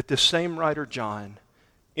that this same writer, John,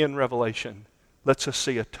 in Revelation, lets us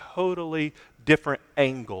see a totally different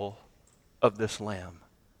angle of this lamb.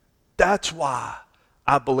 That's why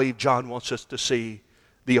I believe John wants us to see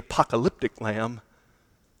the apocalyptic lamb,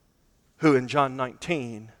 who in John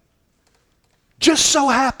 19 just so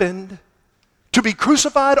happened to be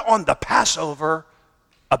crucified on the Passover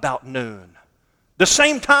about noon. The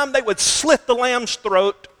same time they would slit the lamb's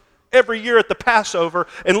throat every year at the Passover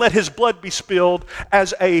and let his blood be spilled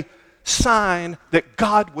as a sign that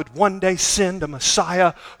God would one day send a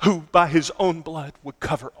Messiah who by his own blood would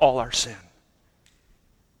cover all our sin.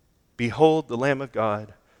 Behold the Lamb of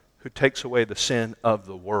God who takes away the sin of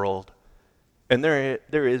the world. And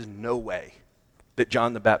there is no way that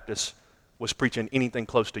John the Baptist was preaching anything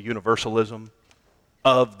close to universalism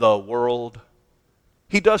of the world.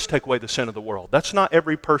 He does take away the sin of the world. That's not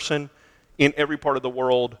every person in every part of the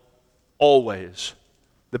world always.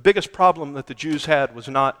 The biggest problem that the Jews had was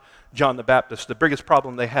not John the Baptist. The biggest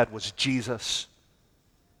problem they had was Jesus,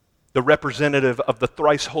 the representative of the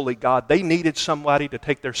thrice holy God. They needed somebody to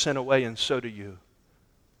take their sin away, and so do you.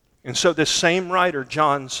 And so this same writer,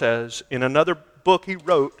 John, says in another book he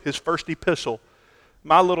wrote, his first epistle,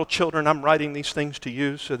 my little children, I'm writing these things to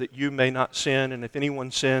you so that you may not sin. And if anyone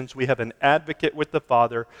sins, we have an advocate with the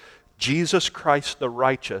Father, Jesus Christ the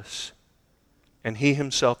righteous. And he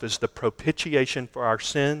himself is the propitiation for our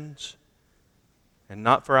sins, and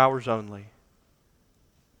not for ours only,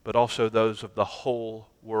 but also those of the whole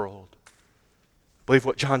world. I believe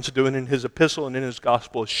what John's doing in his epistle and in his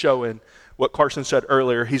gospel is showing what Carson said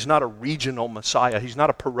earlier. He's not a regional Messiah. He's not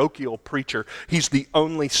a parochial preacher. He's the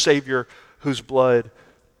only Savior whose blood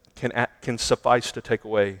can suffice to take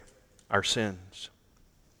away our sins.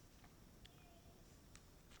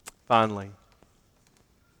 Finally,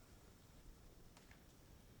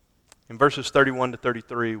 in verses 31 to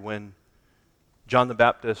 33, when John the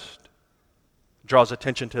Baptist draws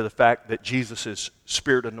attention to the fact that Jesus is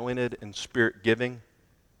Spirit anointed and Spirit giving,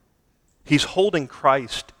 he's holding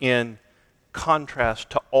Christ in contrast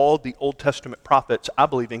to all the Old Testament prophets, I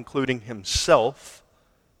believe including himself,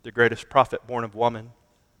 the greatest prophet born of woman,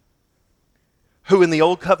 who in the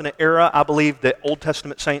Old Covenant era, I believe that Old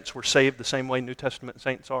Testament saints were saved the same way New Testament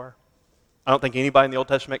saints are. I don't think anybody in the Old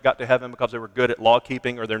Testament got to heaven because they were good at law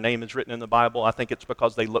keeping or their name is written in the Bible. I think it's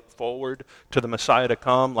because they looked forward to the Messiah to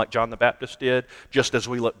come like John the Baptist did, just as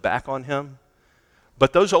we look back on him.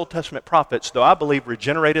 But those Old Testament prophets, though I believe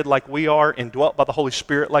regenerated like we are, indwelt by the Holy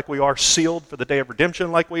Spirit like we are, sealed for the day of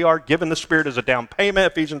redemption like we are, given the Spirit as a down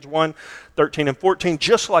payment, Ephesians 1, 13 and 14,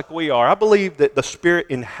 just like we are. I believe that the Spirit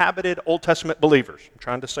inhabited Old Testament believers. I'm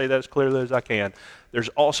trying to say that as clearly as I can. There's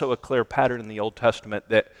also a clear pattern in the Old Testament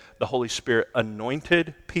that the Holy Spirit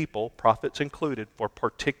anointed people, prophets included, for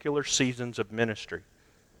particular seasons of ministry.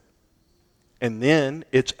 And then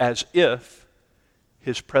it's as if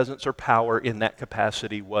his presence or power in that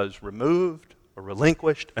capacity was removed or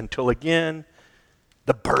relinquished until again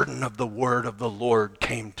the burden of the word of the Lord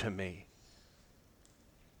came to me.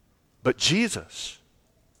 But Jesus,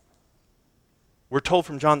 we're told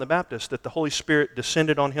from John the Baptist that the Holy Spirit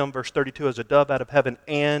descended on him, verse 32, as a dove out of heaven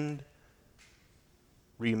and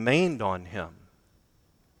remained on him.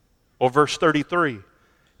 Or verse 33,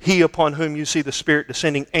 he upon whom you see the Spirit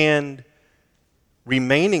descending and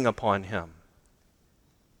remaining upon him.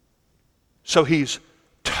 So he's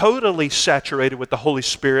totally saturated with the Holy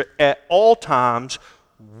Spirit at all times,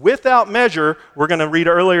 without measure. We're going to read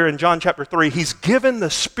earlier in John chapter 3, he's given the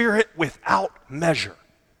Spirit without measure.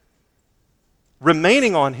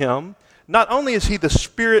 Remaining on him, not only is he the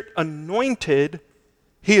Spirit anointed,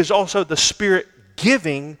 he is also the Spirit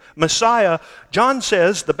giving Messiah. John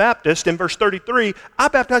says, the Baptist, in verse 33, I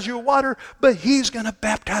baptize you with water, but he's going to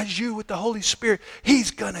baptize you with the Holy Spirit. He's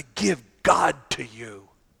going to give God to you.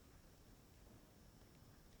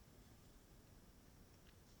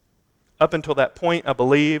 Up until that point, I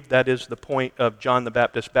believe that is the point of John the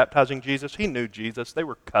Baptist baptizing Jesus. He knew Jesus. They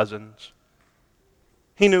were cousins.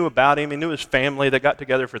 He knew about him. He knew his family. They got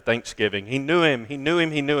together for Thanksgiving. He knew him,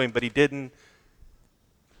 but he didn't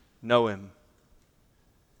know him.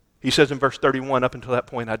 He says in verse 31, up until that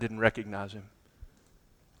point, I didn't recognize him.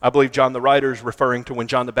 I believe John the writer is referring to when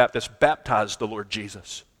John the Baptist baptized the Lord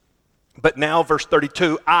Jesus. But now, verse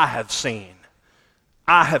 32, I have seen,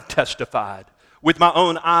 I have testified. With my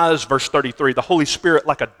own eyes, verse 33, the Holy Spirit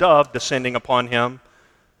like a dove descending upon him.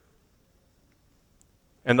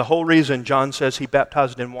 And the whole reason John says he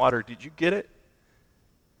baptized in water, did you get it?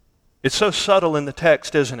 It's so subtle in the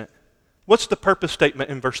text, isn't it? What's the purpose statement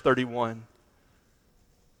in verse 31?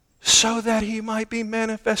 So that he might be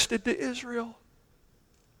manifested to Israel.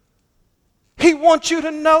 He wants you to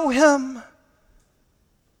know him.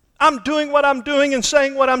 I'm doing what I'm doing and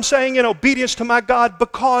saying what I'm saying in obedience to my God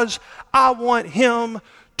because I want him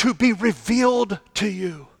to be revealed to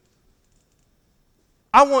you.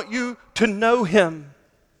 I want you to know him.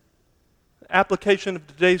 Application of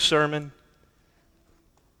today's sermon.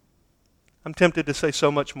 I'm tempted to say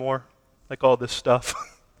so much more, like all this stuff.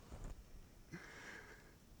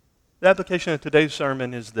 The application of today's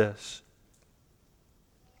sermon is this.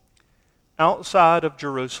 Outside of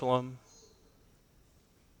Jerusalem,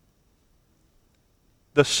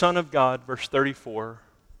 the Son of God, verse 34,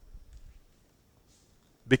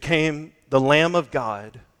 became the Lamb of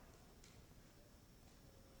God,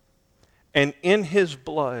 and in his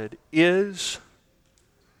blood is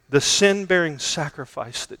the sin-bearing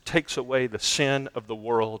sacrifice that takes away the sin of the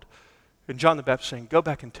world. And John the Baptist saying, go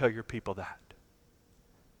back and tell your people that.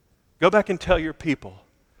 Go back and tell your people,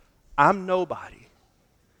 I'm nobody,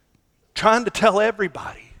 trying to tell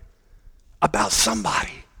everybody about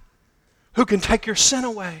somebody who can take your sin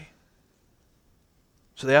away.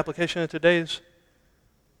 So the application of today's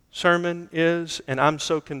sermon is, and I'm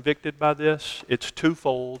so convicted by this, it's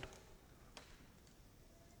twofold.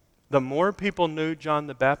 The more people knew John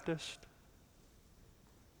the Baptist,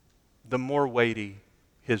 the more weighty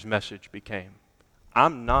his message became.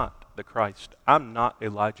 I'm not the Christ. I'm not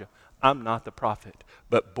Elijah. I'm not the prophet.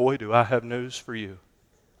 But boy, do I have news for you.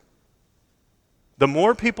 The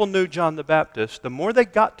more people knew John the Baptist, the more they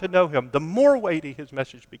got to know him, the more weighty his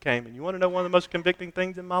message became. And you want to know one of the most convicting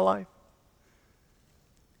things in my life?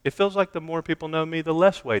 It feels like the more people know me, the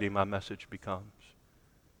less weighty my message becomes.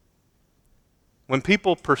 When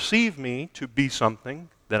people perceive me to be something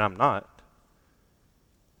that I'm not,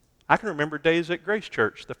 I can remember days at Grace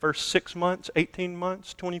Church, the first 6 months, 18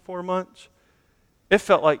 months, 24 months. It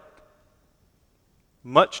felt like,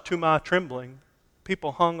 much to my trembling,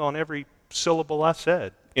 people hung on every syllable I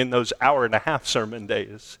said in those hour-and-a-half sermon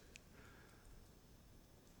days.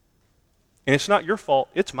 And it's not your fault,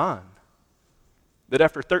 it's mine. That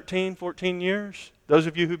after 13, 14 years, those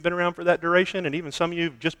of you who've been around for that duration, and even some of you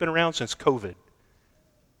who've just been around since COVID,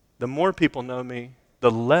 the more people know me,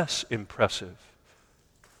 the less impressive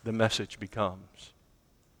the message becomes.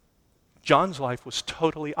 John's life was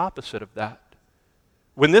totally opposite of that.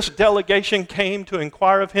 When this delegation came to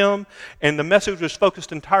inquire of him, and the message was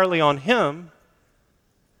focused entirely on him,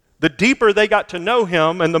 the deeper they got to know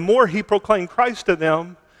him and the more he proclaimed Christ to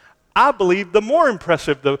them, I believe the more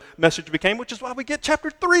impressive the message became, which is why we get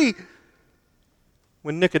chapter 3.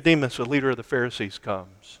 When Nicodemus, the leader of the Pharisees,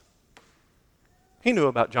 comes. He knew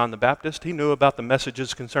about John the Baptist. He knew about the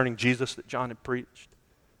messages concerning Jesus that John had preached.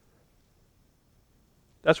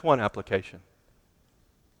 That's one application.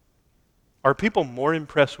 Are people more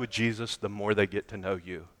impressed with Jesus the more they get to know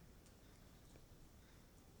you?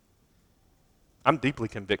 I'm deeply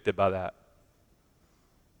convicted by that.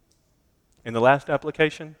 In the last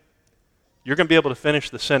application, you're going to be able to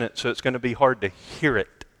finish the sentence, so it's going to be hard to hear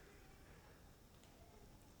it.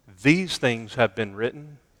 These things have been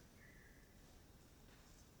written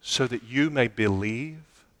so that you may believe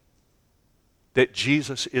that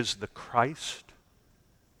Jesus is the Christ,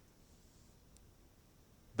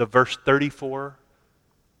 the verse 34,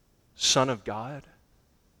 Son of God,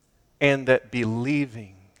 and that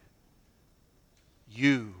believing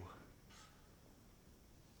you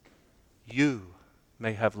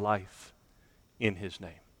may have life in his name.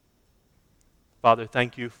 Father,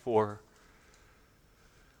 thank you for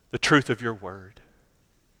the truth of your word.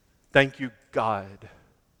 Thank you, God,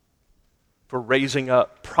 for raising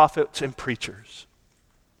up prophets and preachers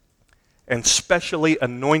and specially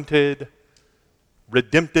anointed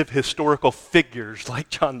redemptive historical figures like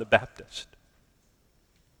John the Baptist.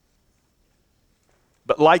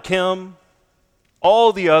 But like him,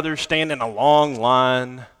 all the others stand in a long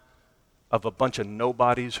line of a bunch of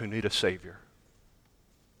nobodies who need a Savior.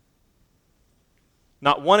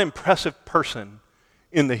 Not one impressive person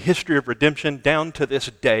in the history of redemption down to this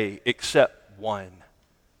day except one.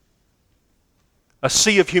 A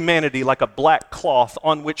sea of humanity like a black cloth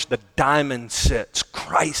on which the diamond sits,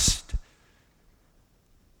 Christ.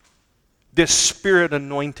 This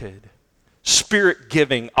Spirit-anointed,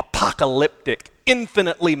 Spirit-giving, apocalyptic,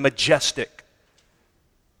 infinitely majestic,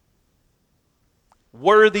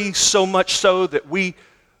 worthy so much so that we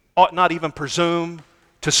ought not even presume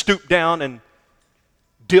to stoop down and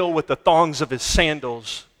deal with the thongs of his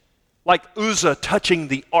sandals, like Uzzah touching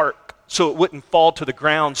the ark so it wouldn't fall to the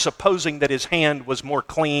ground, supposing that his hand was more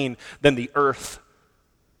clean than the earth.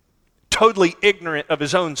 Totally ignorant of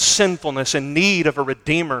his own sinfulness and need of a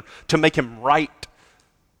Redeemer to make him right,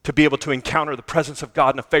 to be able to encounter the presence of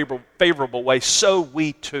God in a favorable way. So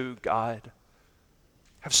we too, God,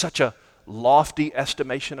 have such a lofty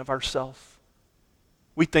estimation of ourselves.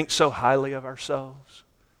 We think so highly of ourselves.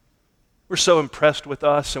 We're so impressed with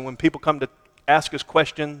us, and when people come to ask us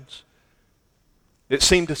questions that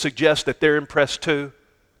seem to suggest that they're impressed too,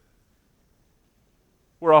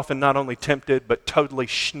 we're often not only tempted, but totally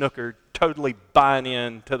snookered, totally buying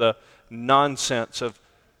in to the nonsense of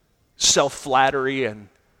self-flattery and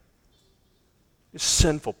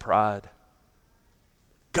sinful pride.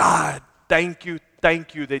 God, thank you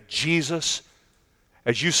that Jesus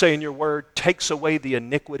as you say in your word, takes away the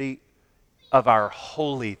iniquity of our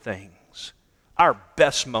holy things, our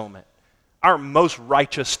best moment, our most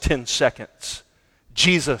righteous 10 seconds.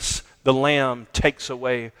 Jesus, the Lamb, takes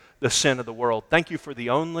away the sin of the world. Thank you for the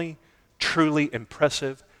only truly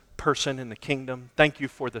impressive person in the kingdom. Thank you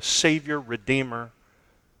for the Savior, Redeemer,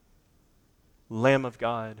 Lamb of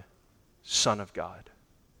God, Son of God.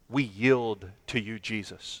 We yield to you,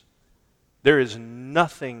 Jesus. There is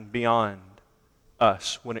nothing beyond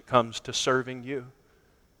us when it comes to serving you.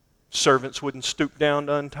 Servants wouldn't stoop down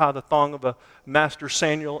to untie the thong of a master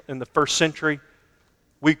sandal in the first century.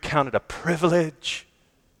 We count it a privilege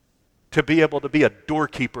to be able to be a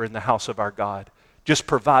doorkeeper in the house of our God, just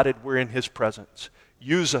provided we're in His presence.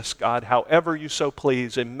 Use us, God, however you so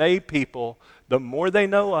please, and may people, the more they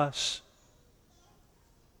know us,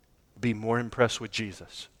 be more impressed with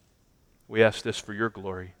Jesus. We ask this for your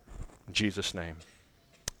glory. In Jesus' name,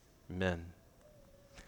 amen.